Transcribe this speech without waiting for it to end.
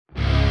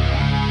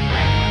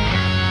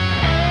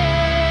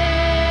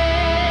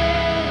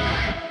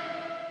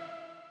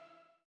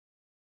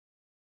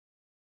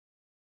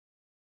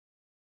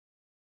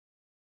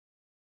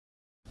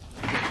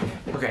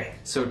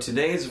So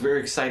today is a very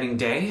exciting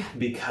day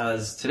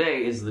because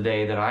today is the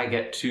day that I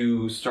get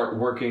to start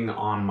working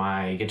on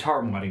my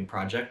guitar modding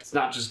project. It's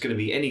not just going to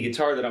be any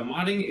guitar that I'm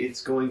modding,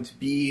 it's going to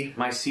be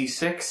my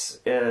C-6.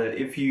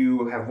 If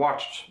you have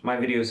watched my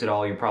videos at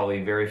all, you're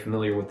probably very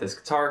familiar with this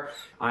guitar.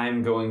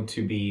 I'm going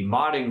to be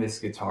modding this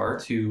guitar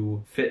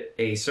to fit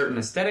a certain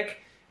aesthetic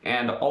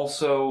and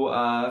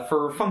also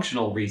for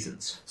functional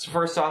reasons. So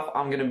first off,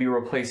 I'm going to be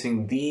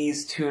replacing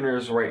these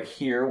tuners right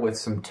here with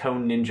some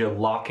Tone Ninja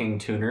locking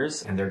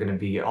tuners, and they're going to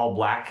be all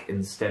black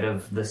instead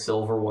of the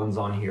silver ones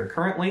on here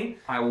currently.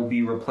 I will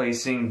be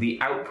replacing the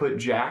output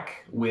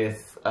jack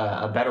with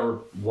a better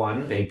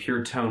one, a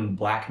pure tone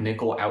black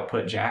nickel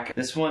output jack.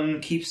 This one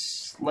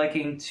keeps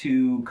liking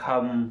to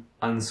come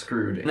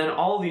unscrewed. And then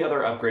all the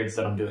other upgrades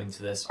that I'm doing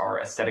to this are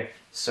aesthetic.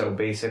 So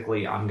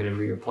basically I'm going to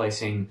be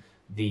replacing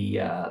the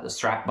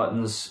strap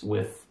buttons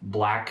with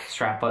black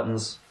strap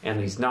buttons, and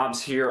these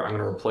knobs here, I'm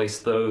going to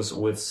replace those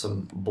with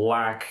some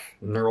black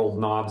knurled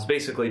knobs,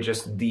 basically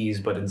just these,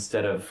 but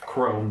instead of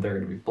chrome they're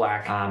going to be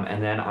black.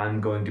 And then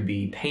I'm going to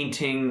be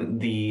painting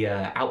the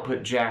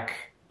output jack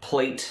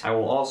plate. I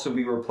will also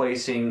be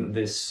replacing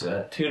this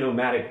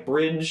Tune-O-Matic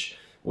bridge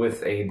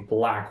with a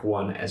black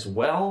one as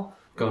well,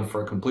 going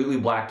for a completely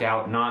blacked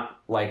out, not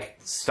like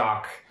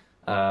stock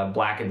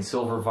black and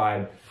silver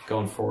vibe,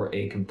 going for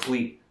a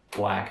complete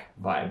black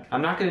vibe.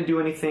 I'm not going to do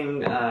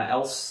anything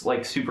else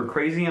like super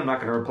crazy. I'm not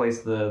going to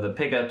replace the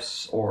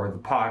pickups or the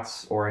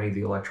pots or any of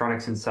the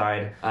electronics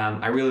inside.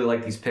 I really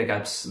like these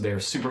pickups. They're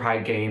super high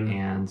gain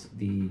and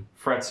the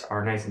frets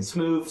are nice and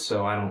smooth,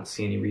 so I don't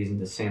see any reason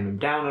to sand them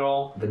down at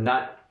all. The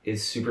nut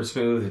is super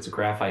smooth. It's a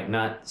graphite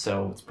nut,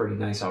 so it's pretty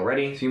nice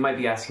already. So you might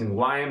be asking,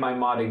 why am I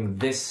modding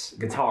this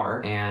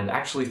guitar? And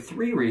actually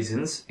 3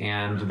 reasons,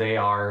 and they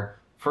are: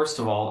 first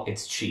of all,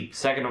 it's cheap.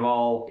 Second of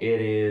all, it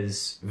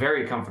is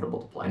very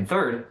comfortable to play. And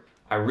third,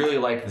 I really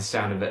like the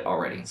sound of it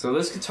already. So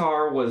this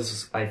guitar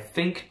was, I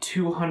think,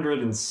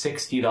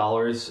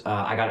 $260.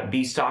 I got it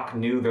B-stock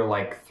new. They're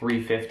like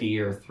 $350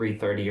 or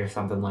 $330 or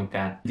something like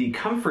that. The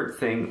comfort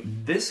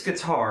thing, this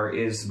guitar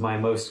is my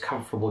most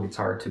comfortable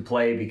guitar to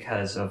play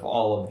because of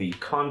all of the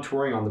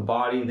contouring on the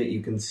body that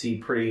you can see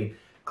pretty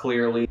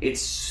clearly.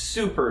 It's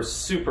super,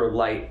 super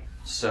light,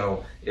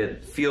 so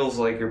it feels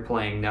like you're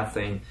playing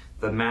nothing.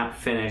 The matte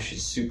finish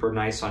is super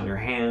nice on your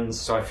hands,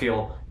 so I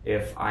feel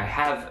if I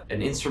have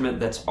an instrument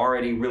that's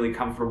already really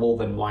comfortable,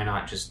 then why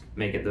not just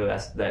make it the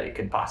best that it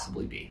could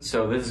possibly be.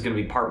 So this is going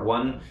to be part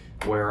 1,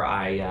 where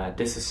I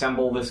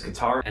disassemble this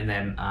guitar, and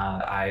then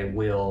I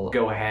will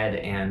go ahead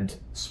and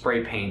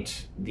spray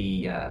paint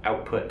the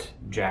output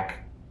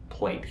jack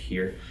plate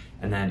here,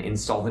 and then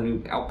install the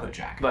new output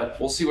jack. But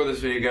we'll see where this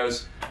video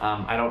goes.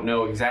 I don't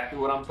know exactly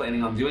what I'm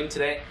planning on doing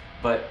today,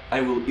 but I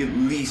will at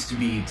least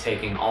be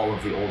taking all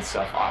of the old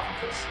stuff off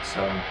of this.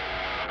 So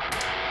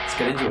let's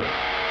get into it.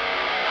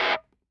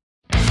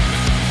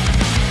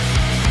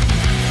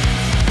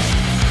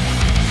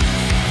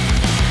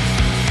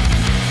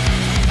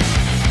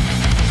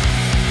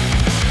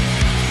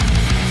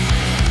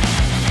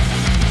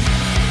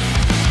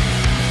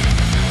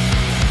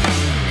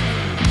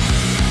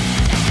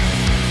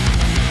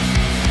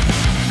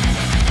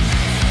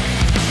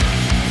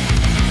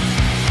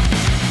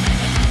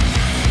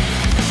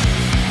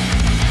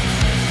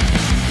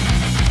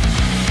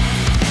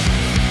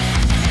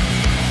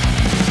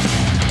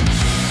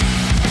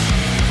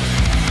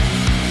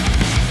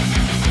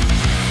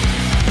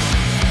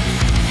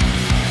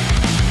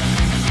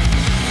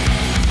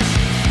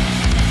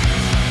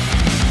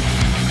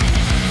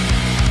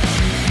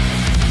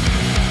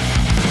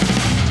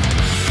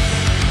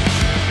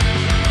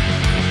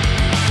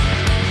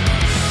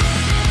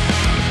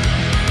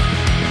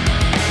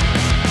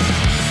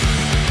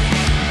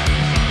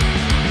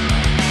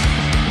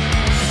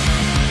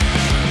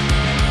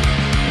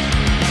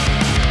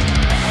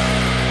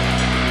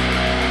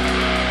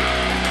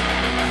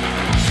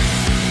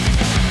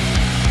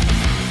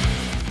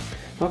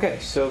 Okay,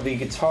 so the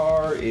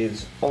guitar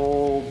is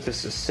all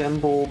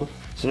disassembled.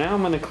 So now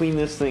I'm going to clean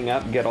this thing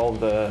up, get all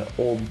the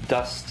old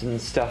dust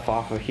and stuff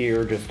off of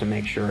here just to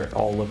make sure it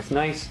all looks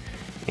nice.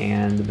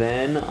 And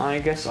then I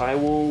guess I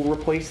will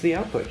replace the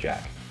output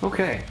jack.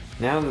 Okay,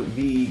 now that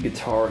the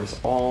guitar is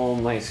all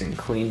nice and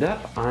cleaned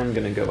up, I'm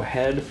going to go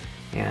ahead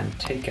and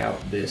take out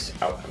this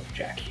output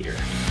jack here.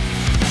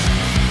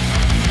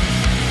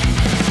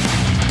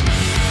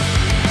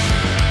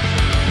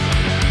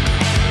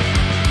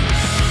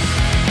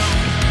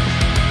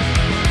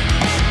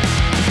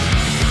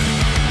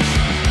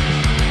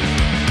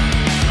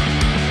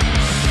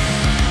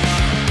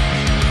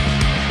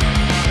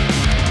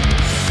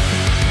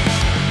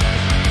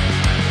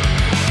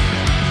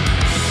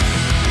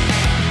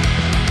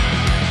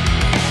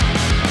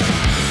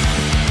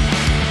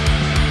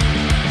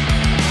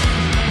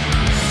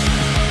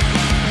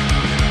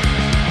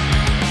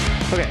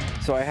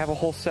 So I have a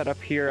whole setup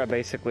here. I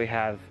basically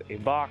have a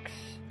box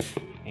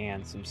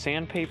and some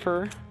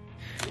sandpaper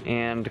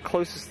and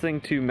closest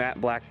thing to matte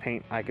black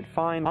paint I could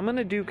find. I'm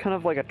gonna do kind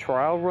of like a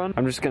trial run.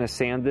 I'm just gonna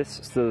sand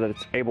this so that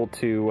it's able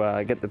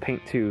to get the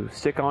paint to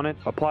stick on it.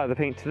 Apply the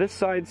paint to this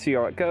side, see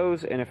how it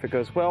goes, and if it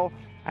goes well,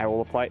 I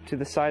will apply it to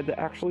the side that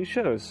actually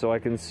shows so I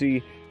can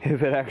see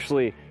if it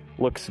actually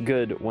looks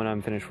good when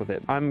I'm finished with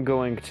it. I'm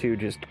going to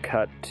just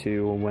cut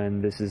to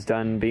when this is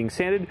done being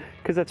sanded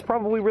because that's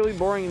probably really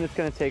boring and it's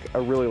going to take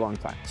a really long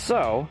time.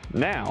 So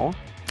now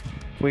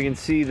we can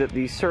see that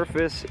the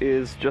surface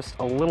is just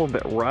a little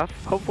bit rough.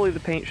 Hopefully the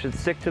paint should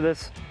stick to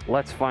this.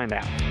 Let's find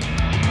out.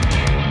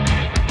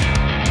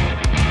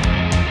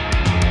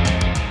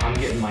 I'm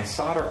getting my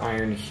solder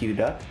iron heated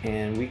up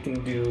and we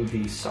can do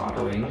the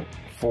soldering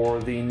for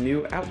the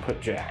new output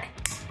jack.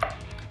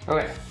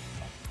 Okay,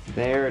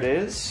 there it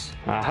is.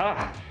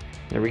 Aha!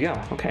 There we go.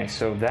 Okay,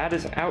 so that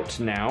is out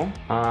now.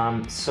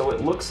 So it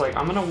looks like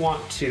I'm gonna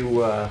want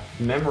to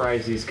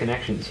memorize these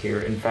connections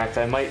here. In fact,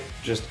 I might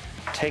just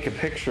take a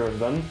picture of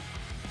them.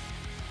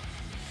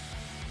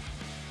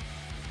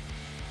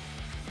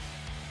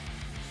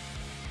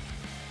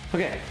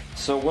 Okay,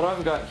 so what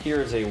I've got here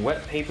is a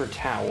wet paper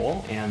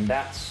towel, and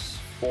that's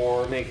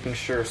for making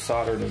sure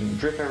solder doesn't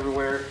drip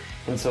everywhere,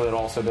 and so it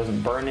also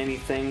doesn't burn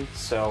anything.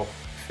 So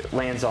if it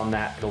lands on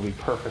that, it'll be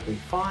perfectly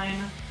fine.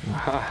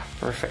 Aha,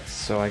 perfect.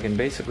 So I can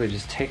basically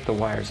just take the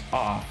wires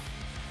off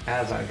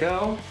as I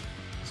go.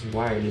 This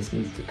wire just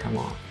needs to come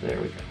off. There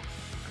we go.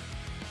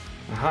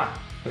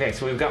 Aha. Okay,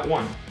 so we've got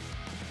one.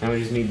 Now we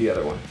just need the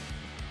other one.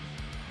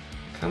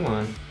 Come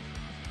on.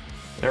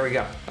 There we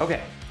go.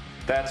 Okay,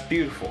 that's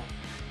beautiful.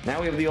 Now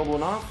we have the old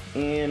one off,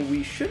 and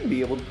we should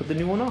be able to put the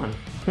new one on.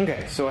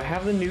 Okay, so I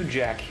have the new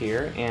jack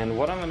here, and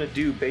what I'm going to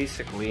do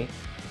basically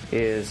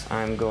is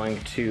I'm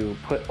going to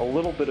put a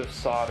little bit of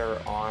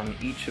solder on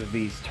each of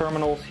these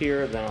terminals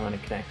here, then I'm going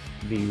to connect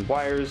the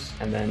wires,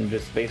 and then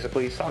just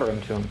basically solder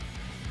them to them.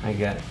 I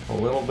get a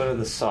little bit of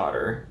the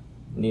solder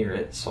near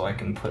it, so I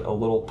can put a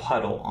little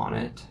puddle on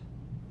it.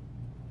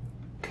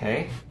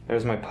 Okay,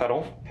 there's my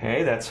puddle.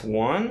 Okay, that's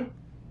one.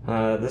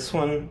 This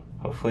one,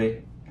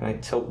 hopefully, can I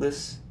tilt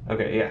this?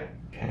 Okay, yeah.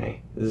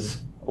 Okay, this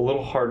is a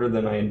little harder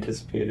than I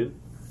anticipated.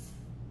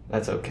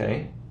 That's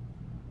okay.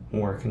 I'm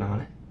working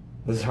on it.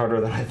 This is harder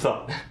than I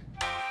thought.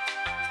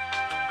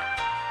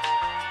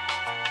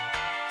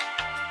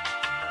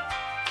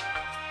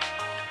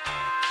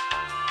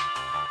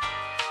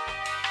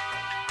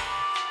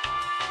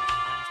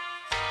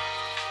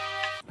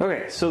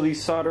 Okay, so the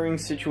soldering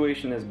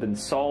situation has been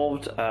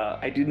solved.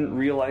 I didn't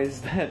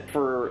realize that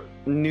for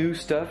new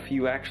stuff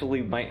you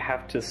actually might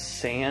have to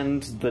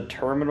sand the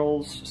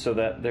terminals so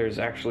that there's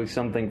actually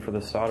something for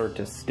the solder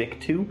to stick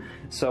to.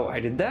 So I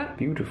did that.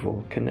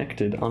 Beautiful,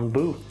 connected on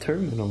both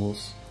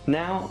terminals.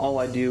 Now all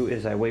I do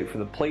is I wait for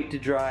the plate to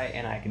dry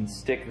and I can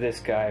stick this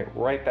guy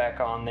right back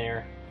on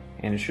there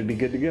and it should be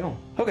good to go.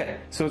 Okay,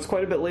 so it's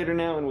quite a bit later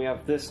now and we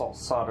have this all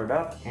soldered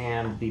up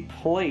and the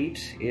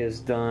plate is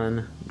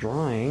done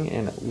drying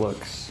and it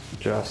looks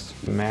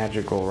just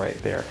magical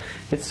right there.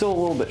 It's still a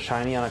little bit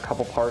shiny on a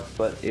couple parts,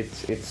 but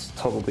it's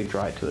totally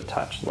dry to the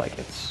touch, like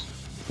it's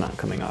not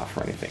coming off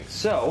or anything.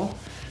 So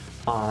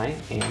I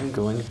am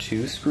going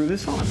to screw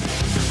this on.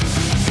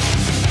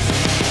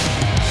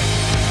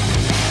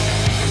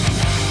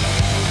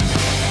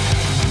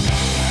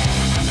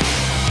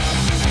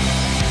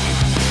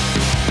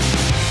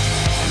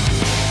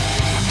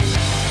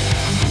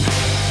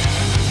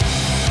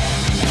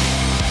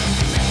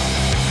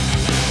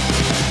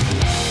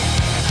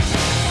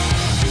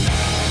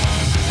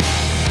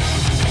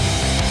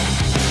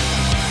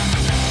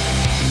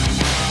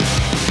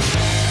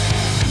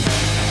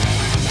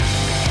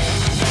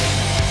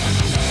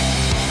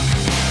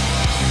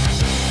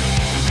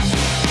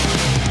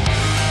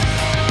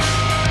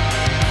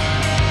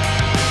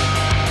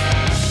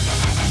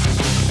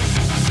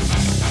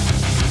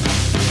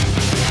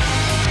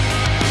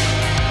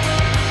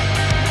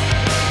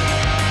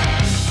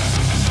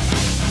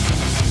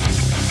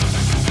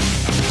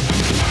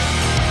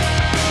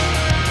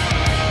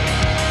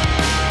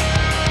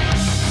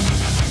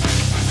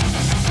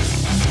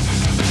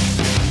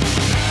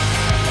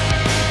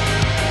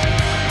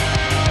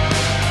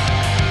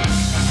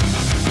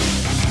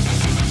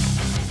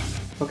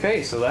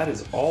 Okay, so that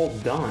is all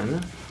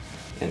done,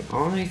 and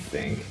I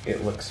think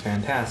it looks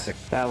fantastic.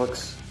 That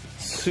looks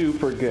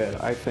super good.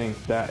 I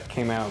think that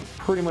came out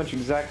pretty much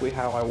exactly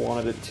how I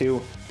wanted it to.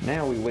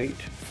 Now we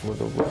wait for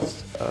the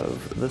rest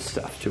of the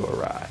stuff to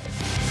arrive.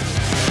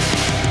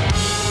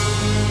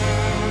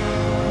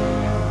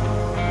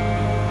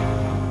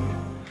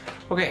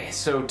 Okay,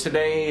 so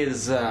today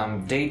is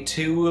day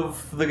 2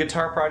 of the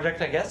guitar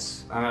project, I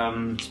guess.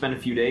 It's been a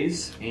few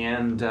days,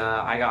 and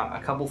I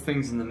got a couple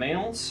things in the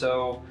mail,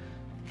 so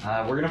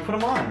we're gonna put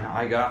them on.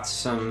 I got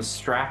some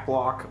strap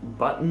lock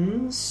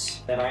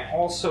buttons, and I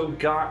also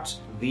got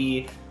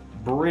the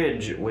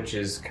bridge, which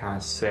is kind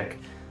of sick.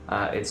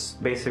 It's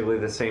basically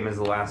the same as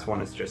the last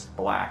one, it's just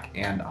black,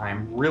 and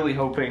I'm really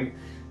hoping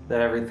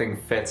that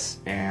everything fits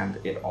and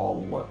it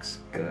all looks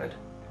good.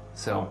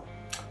 So,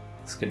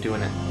 let's get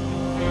doing it.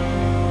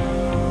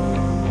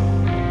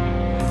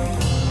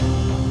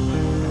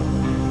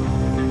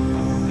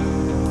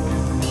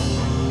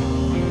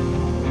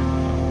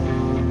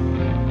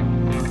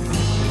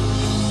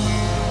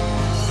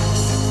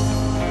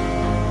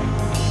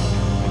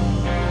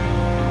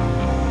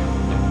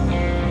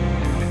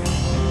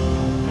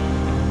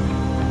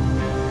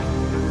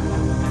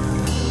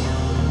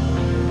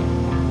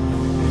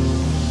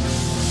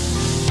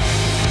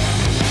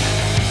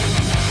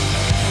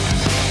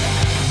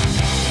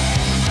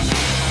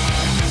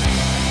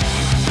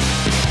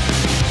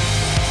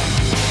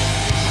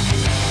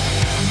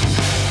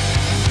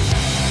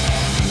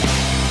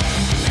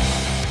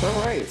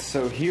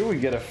 here we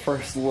get a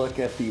first look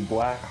at the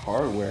black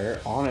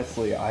hardware.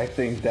 Honestly, I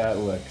think that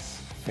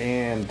looks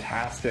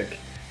fantastic.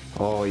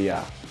 Oh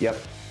yeah, yep,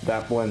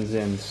 that blends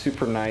in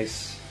super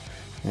nice.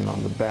 And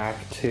on the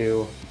back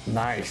too,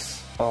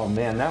 nice. Oh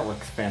man, that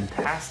looks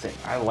fantastic.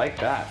 I like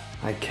that.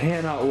 I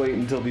cannot wait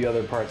until the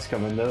other parts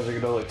come in. Those are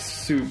gonna look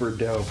super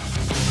dope.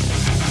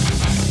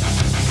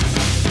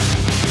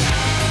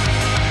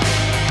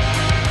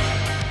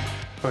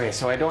 Okay,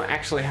 so I don't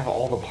actually have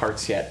all the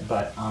parts yet,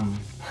 but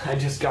I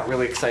just got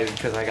really excited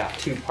because I got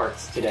 2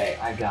 parts today.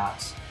 I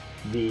got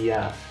the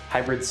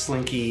hybrid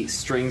slinky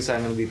strings that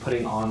I'm going to be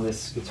putting on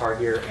this guitar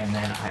here, and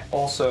then I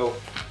also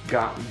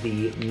got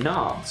the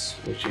knobs,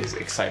 which is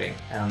exciting.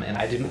 And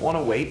I didn't want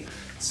to wait,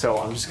 so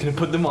I'm just going to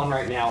put them on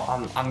right now.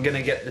 I'm going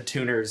to get the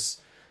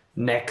tuners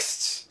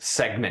next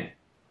segment,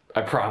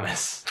 I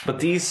promise. But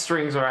these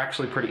strings are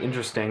actually pretty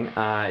interesting.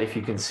 If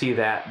you can see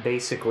that,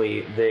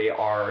 basically they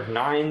are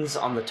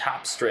 9s on the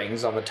top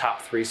strings, on the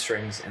top 3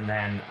 strings, and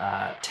then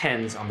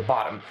 10s on the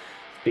bottom,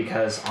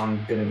 because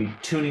I'm going to be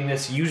tuning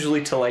this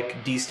usually to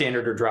like D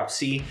standard or drop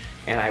C,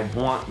 and I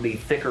want the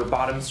thicker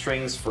bottom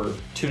strings for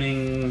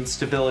tuning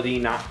stability,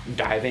 not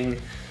diving,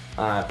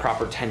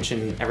 proper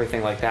tension,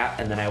 everything like that.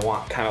 And then I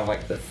want kind of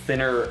like the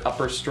thinner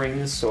upper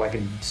strings so I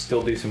can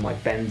still do some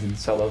like bends and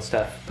solo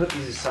stuff. Put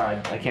these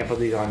aside, I can't put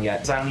these on yet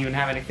because I don't even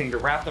have anything to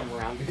wrap them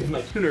around because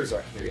my tuners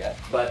aren't here yet.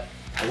 But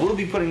I will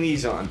be putting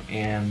these on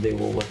and they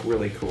will look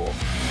really cool.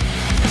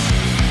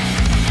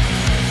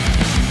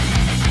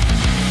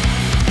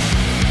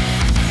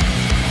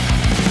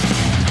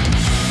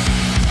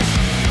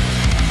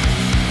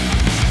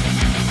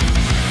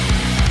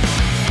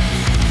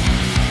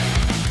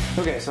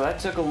 Okay, so that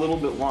took a little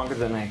bit longer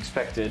than I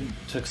expected.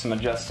 Took some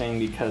adjusting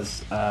because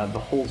the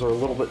holes are a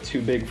little bit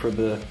too big for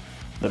the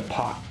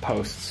pot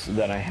posts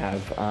that I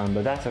have,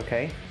 but that's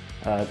okay.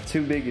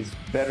 Too big is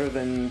better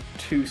than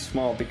too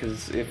small,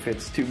 because if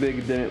it's too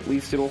big, then at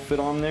least it'll fit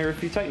on there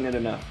if you tighten it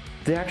enough.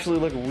 They actually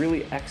look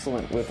really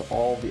excellent with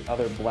all the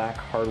other black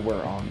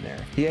hardware on there.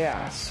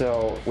 Yeah,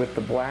 so with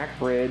the black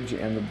bridge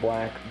and the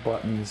black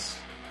buttons,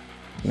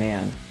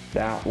 man,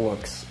 that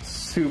looks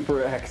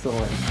super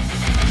excellent.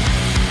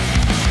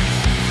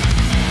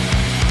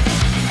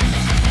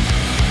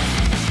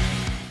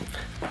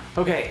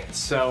 Okay,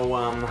 so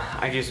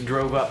I just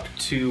drove up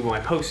to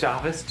my post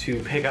office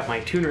to pick up my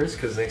tuners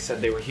because they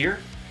said they were here,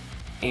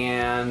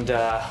 and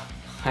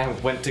I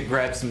went to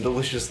grab some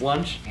delicious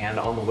lunch, and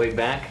on the way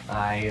back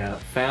I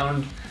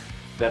found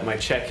that my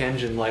check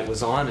engine light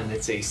was on, and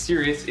it's a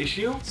serious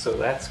issue, so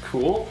that's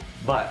cool,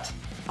 but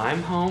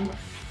I'm home,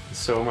 and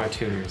so are my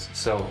tuners,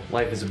 so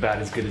life is about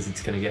as good as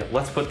it's gonna get.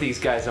 Let's put these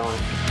guys on.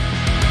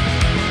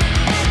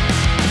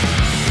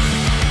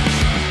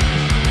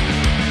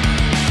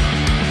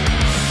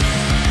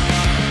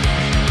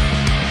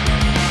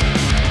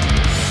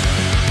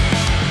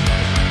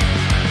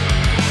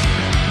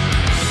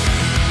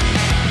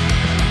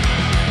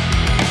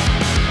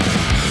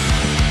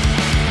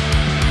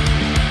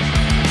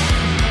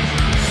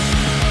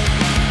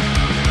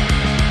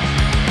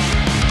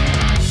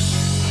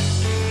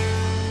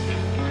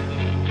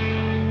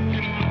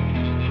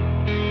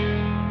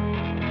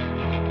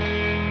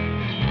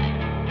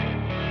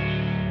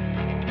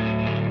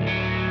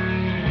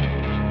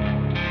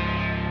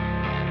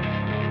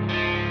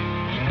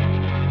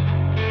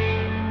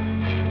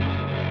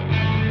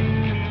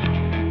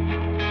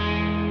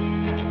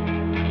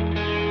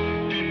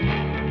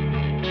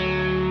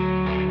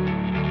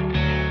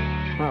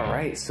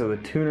 Alright, so the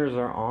tuners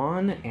are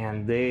on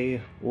and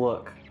they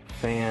look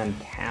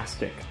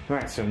fantastic.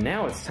 Alright, so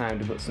now it's time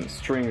to put some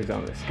strings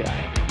on this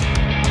guy.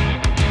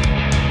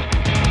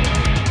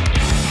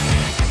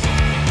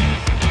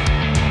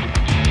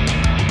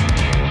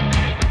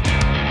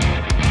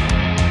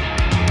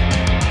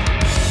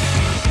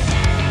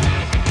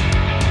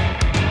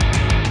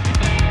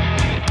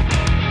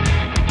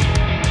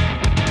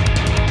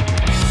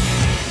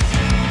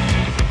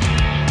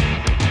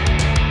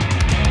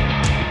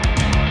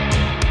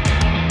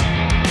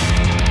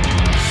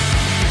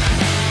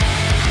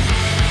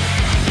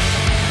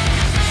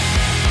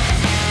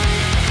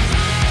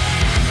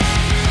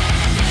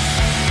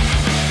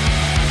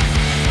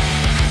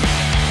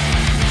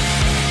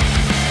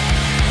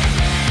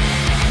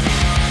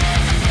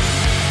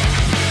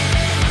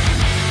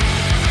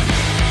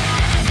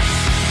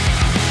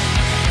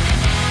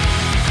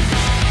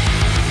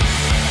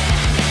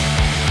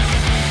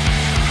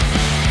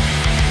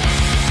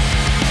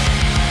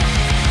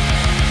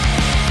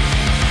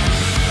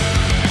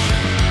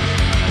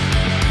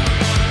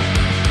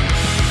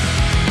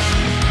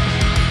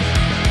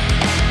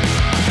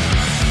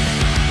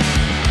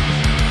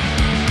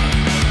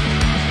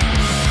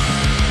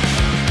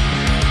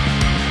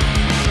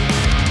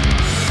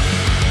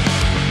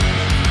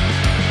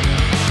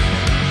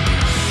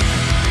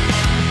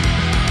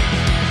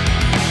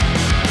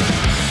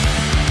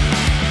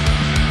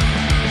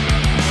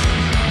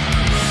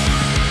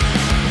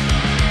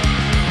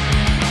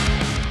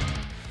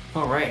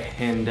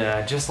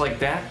 And just like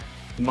that,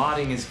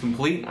 modding is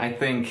complete. I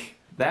think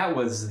that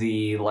was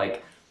the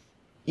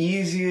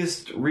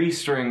easiest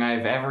restring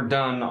I've ever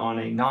done on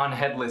a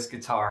non-headless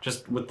guitar.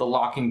 Just with the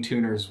locking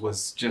tuners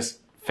was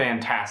just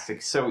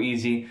fantastic, so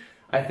easy.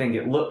 I think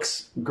it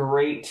looks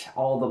great.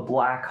 All the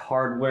black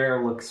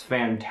hardware looks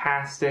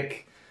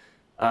fantastic.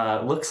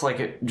 Looks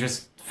like it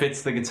just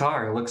fits the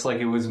guitar. It looks like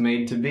it was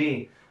made to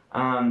be.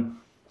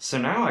 So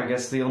now I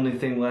guess the only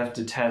thing left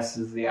to test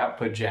is the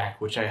output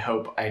jack, which I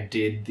hope I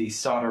did the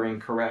soldering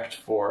correct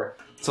for.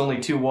 It's only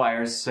 2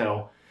 wires,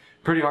 so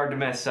pretty hard to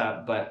mess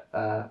up, but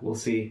we'll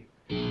see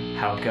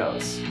how it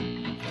goes.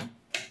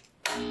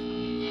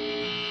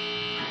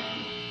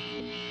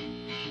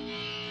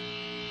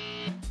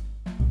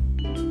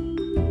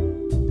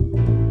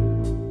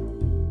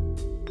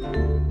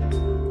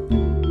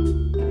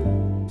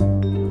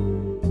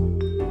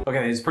 Okay,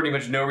 there's pretty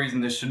much no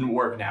reason this shouldn't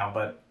work now,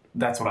 but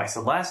that's what I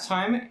said last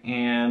time,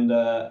 and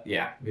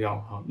yeah, we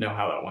all know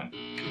how that went.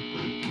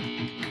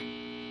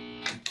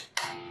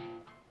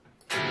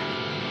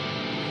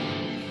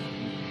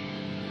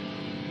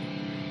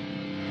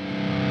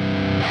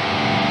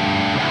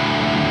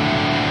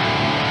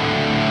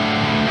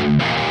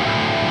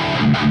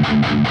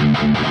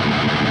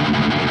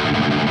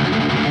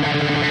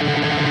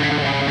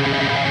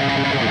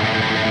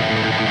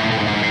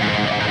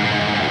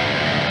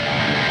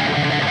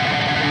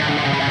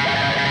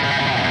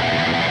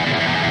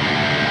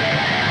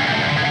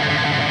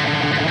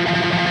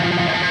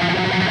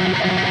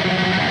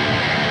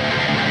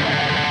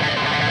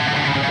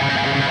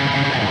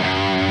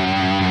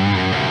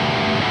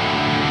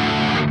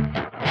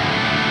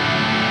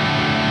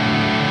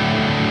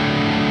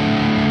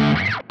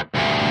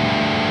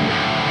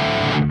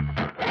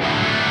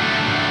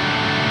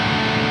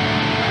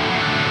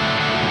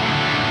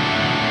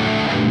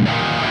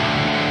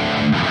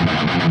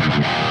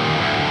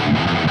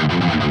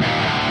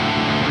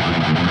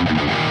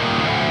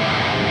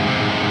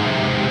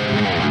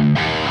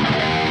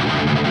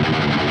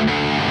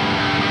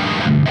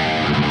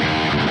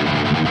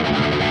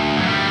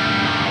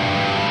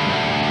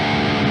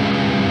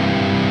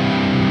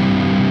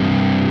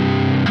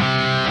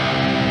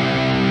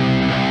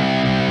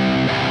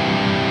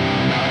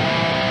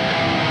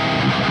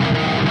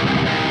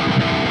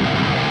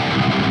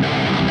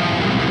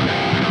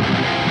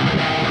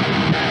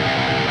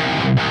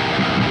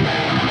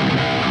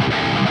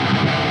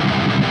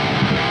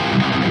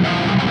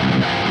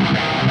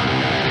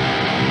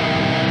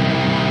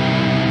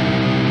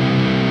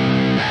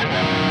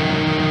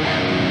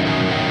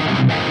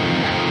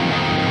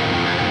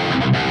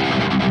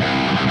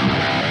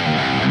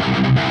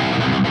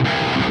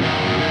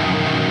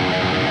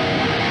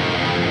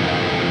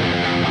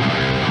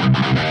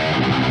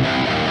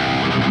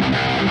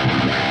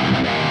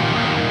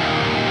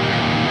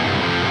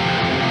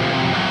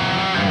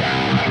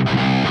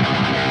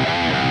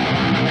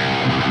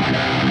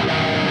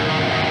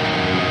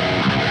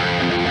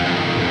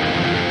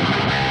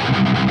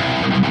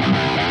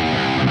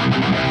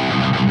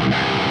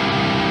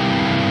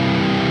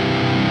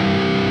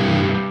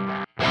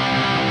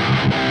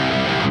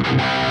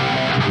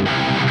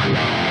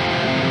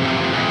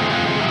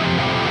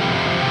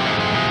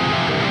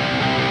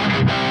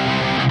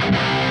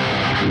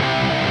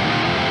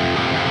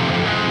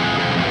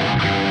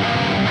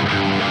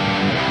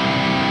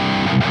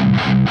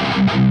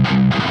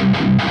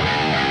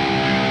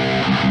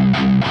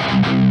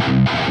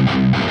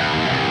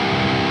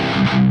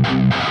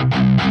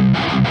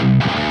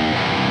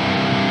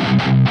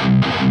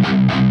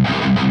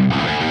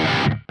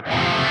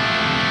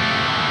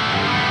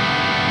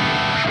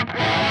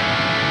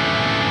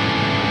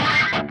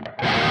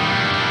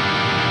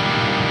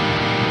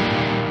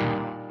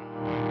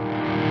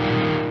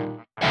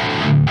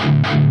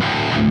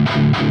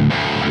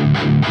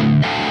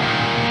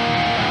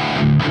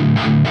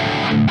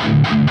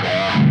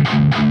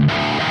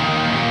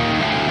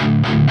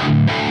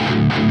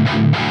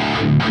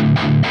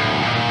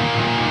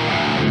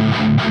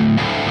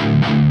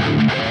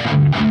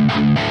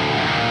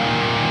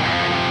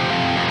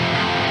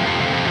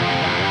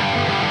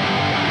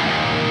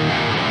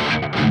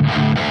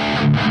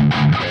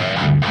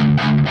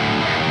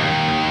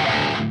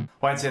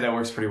 Well, I'd say that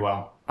works pretty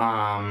well.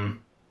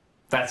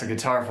 That's a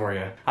guitar for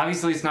you.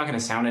 Obviously, it's not going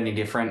to sound any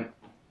different.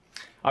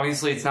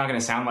 Obviously, it's not going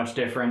to sound much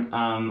different.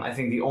 I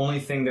think the only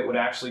thing that would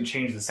actually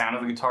change the sound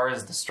of the guitar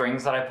is the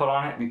strings that I put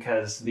on it,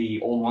 because the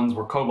old ones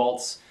were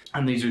cobalts,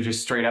 and these are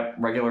just straight up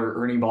regular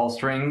Ernie Ball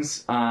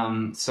strings.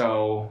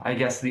 So I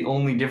guess the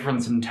only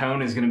difference in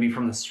tone is going to be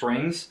from the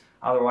strings.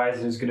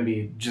 Otherwise, there's going to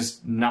be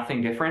just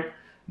nothing different.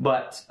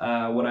 But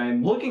what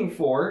I'm looking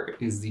for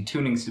is the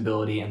tuning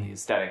stability and the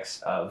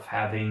aesthetics of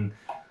having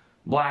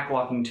black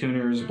locking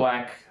tuners,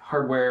 black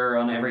hardware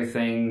on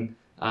everything,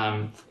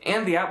 and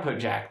the output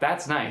jack.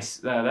 That's nice.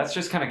 That's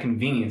just kind of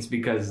convenience,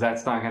 because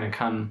that's not going to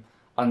come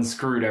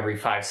unscrewed every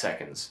 5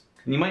 seconds.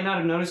 And you might not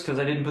have noticed because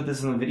I didn't put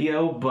this in the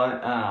video,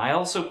 but I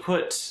also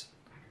put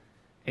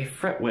a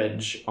fret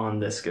wedge on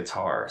this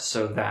guitar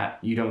so that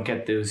you don't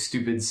get those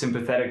stupid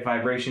sympathetic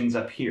vibrations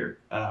up here.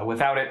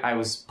 Without it, I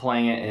was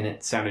playing it and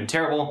it sounded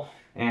terrible.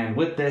 And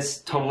with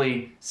this,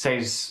 totally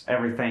saves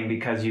everything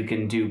because you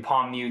can do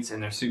palm mutes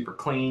and they're super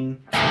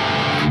clean.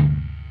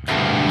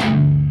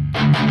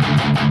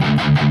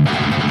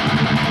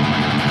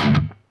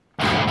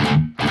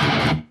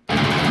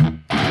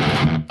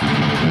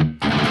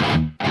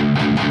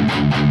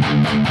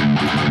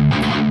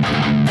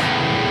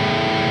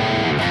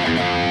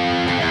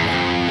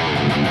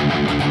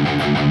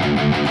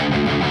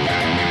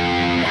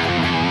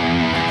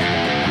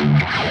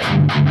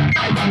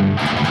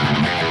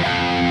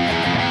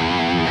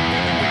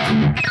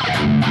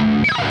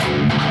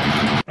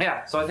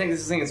 Yeah, so I think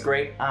this thing is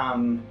great.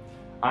 I'm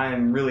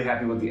really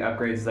happy with the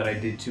upgrades that I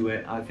did to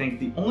it. I think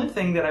the only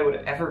thing that I would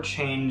ever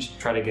change,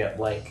 try to get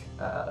like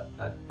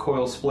a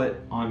coil split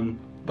on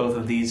both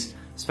of these,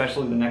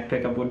 especially the neck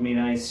pickup would be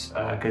nice,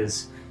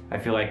 because I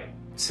feel like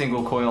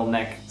single coil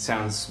neck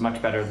sounds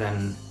much better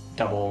than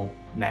double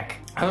neck.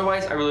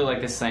 Otherwise, I really like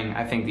this thing.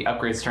 I think the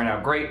upgrades turned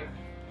out great.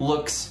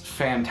 Looks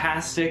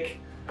fantastic.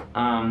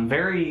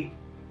 Very,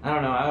 I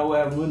don't know,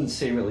 I wouldn't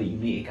say really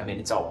unique. I mean,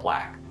 it's all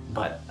black,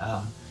 but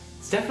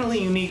it's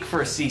definitely unique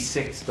for a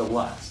C-6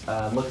 Deluxe.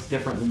 Looks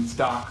different than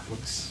stock,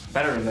 looks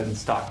better than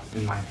stock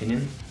in my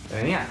opinion.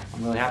 And yeah,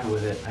 I'm really happy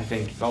with it. I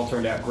think it all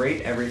turned out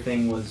great.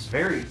 Everything was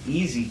very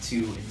easy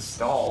to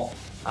install.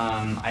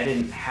 I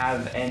didn't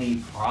have any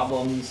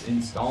problems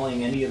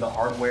installing any of the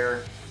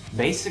hardware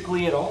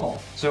basically at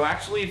all. So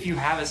actually, if you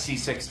have a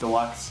C-6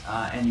 Deluxe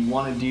and you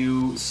want to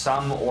do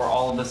some or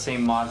all of the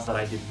same mods that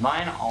I did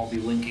mine, I'll be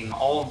linking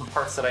all of the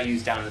parts that I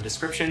use down in the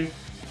description.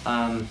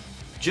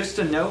 Just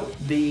a note,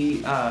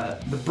 the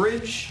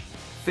bridge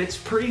fits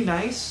pretty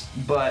nice,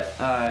 but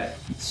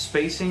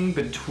spacing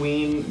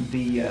between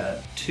the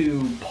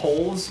two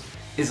poles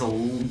is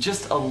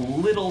just a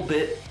little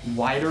bit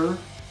wider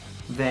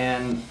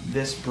than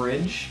this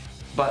bridge.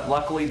 But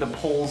luckily the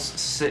poles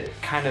sit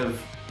kind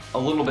of a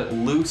little bit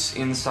loose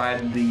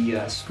inside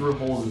the screw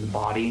holes in the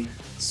body,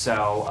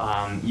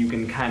 so you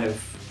can kind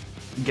of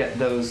get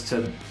those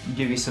to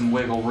give you some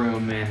wiggle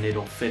room and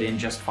it'll fit in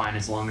just fine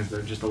as long as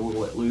they're just a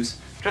little bit loose.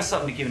 Just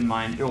something to keep in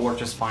mind. It'll work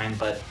just fine,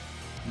 but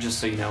just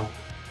so you know.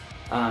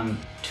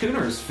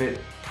 Tuners fit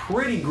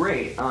pretty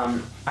great.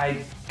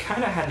 I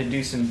kind of had to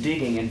do some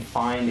digging and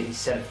find a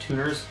set of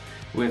tuners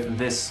with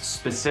this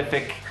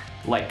specific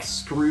like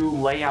screw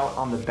layout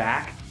on the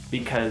back,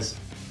 because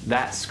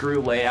that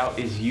screw layout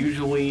is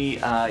usually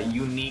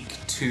unique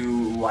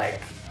to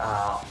like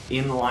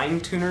inline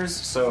tuners.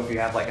 So if you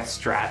have like a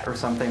Strat or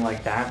something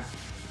like that,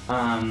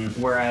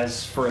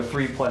 whereas for a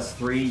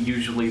 3+3,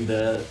 usually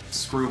the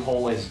screw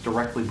hole is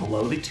directly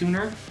below the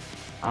tuner.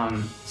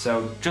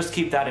 So just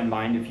keep that in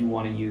mind if you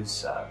want to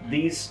use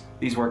these.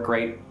 These work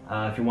great.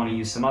 If you want to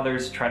use some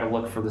others, try to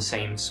look for the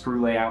same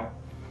screw layout.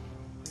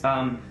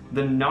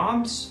 The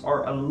knobs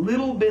are a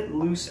little bit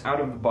loose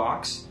out of the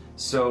box,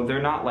 so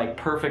they're not like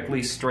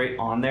perfectly straight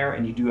on there,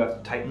 and you do have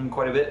to tighten them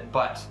quite a bit,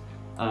 but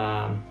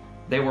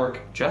they work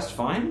just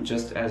fine,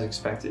 just as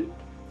expected.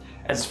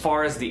 As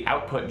far as the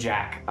output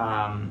jack,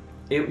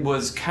 it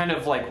was kind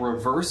of like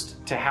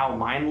reversed to how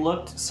mine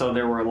looked. So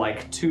there were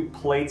like two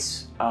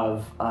plates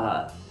of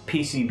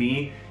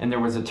PCB, and there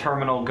was a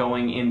terminal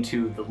going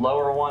into the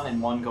lower one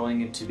and one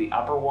going into the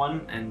upper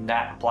one, and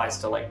that applies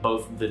to like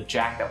both the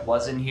jack that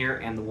was in here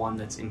and the one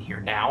that's in here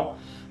now.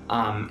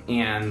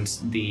 And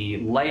the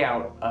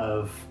layout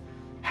of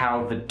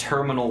how the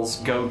terminals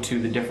go to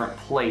the different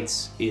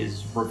plates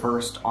is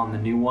reversed on the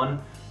new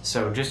one.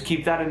 So just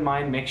keep that in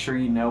mind, make sure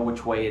you know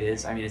which way it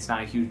is. I mean, it's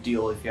not a huge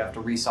deal if you have to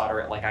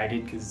resolder it like I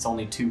did, because it's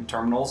only two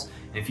terminals.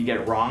 And if you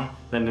get it wrong,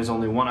 then there's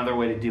only one other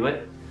way to do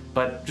it.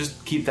 But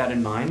just keep that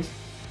in mind.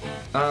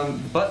 The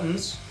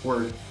buttons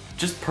were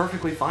just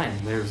perfectly fine.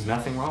 There's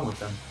nothing wrong with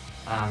them.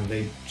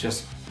 They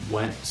just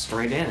went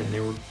straight in and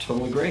they were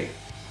totally great.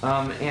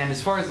 And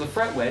as far as the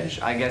fret wedge,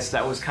 I guess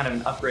that was kind of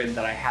an upgrade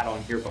that I had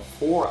on here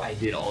before I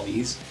did all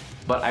these.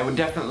 But I would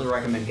definitely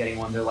recommend getting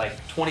one. They're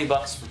like 20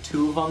 bucks for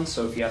two of them,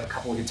 so if you have a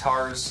couple of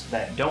guitars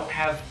that don't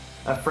have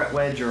a fret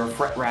wedge or a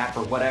fret wrap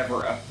or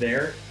whatever up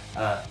there,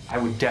 I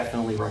would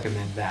definitely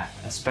recommend that.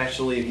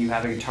 Especially if you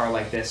have a guitar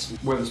like this,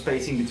 where the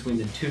spacing between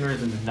the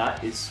tuners and the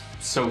nut is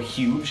so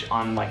huge.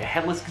 On like a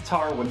headless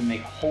guitar, wouldn't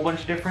make a whole bunch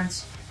of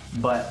difference,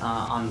 but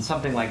on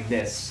something like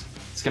this,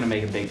 it's gonna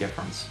make a big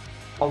difference.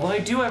 Although I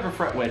do have a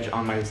fret wedge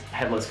on my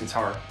headless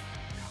guitar,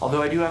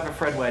 although I do have a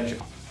fret wedge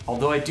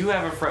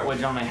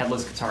on my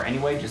headless guitar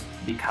anyway, just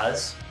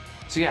because.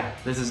 So yeah,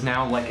 this is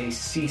now like a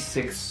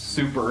C-6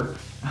 Super,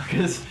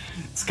 because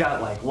it's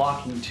got like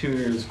locking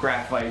tuners,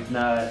 graphite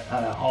nut,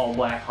 all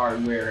black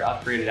hardware,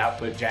 upgraded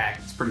output jack.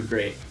 It's pretty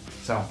great.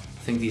 So I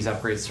think these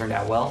upgrades turned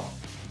out well,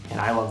 and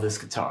I love this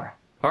guitar.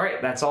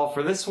 Alright, that's all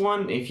for this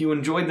one. If you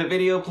enjoyed the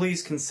video,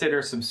 please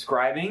consider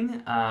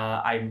subscribing.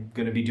 I'm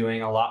going to be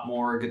doing a lot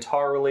more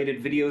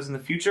guitar-related videos in the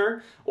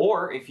future,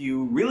 or if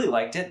you really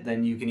liked it,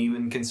 then you can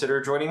even consider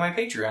joining my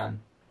Patreon.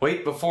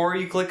 Wait, before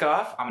you click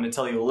off, I'm going to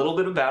tell you a little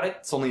bit about it.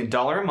 It's only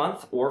 $1 a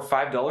month, or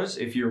 $5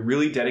 if you're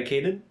really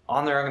dedicated.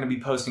 On there, I'm going to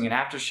be posting an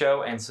after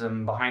show and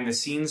some behind the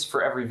scenes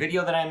for every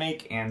video that I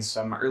make, and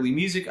some early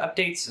music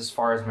updates as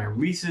far as my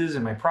releases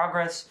and my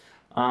progress.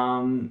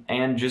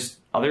 and just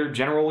other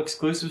general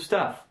exclusive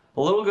stuff.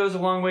 A little goes a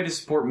long way to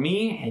support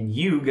me, and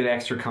you get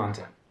extra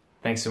content.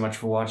 Thanks so much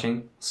for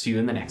watching. See you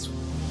in the next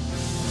one.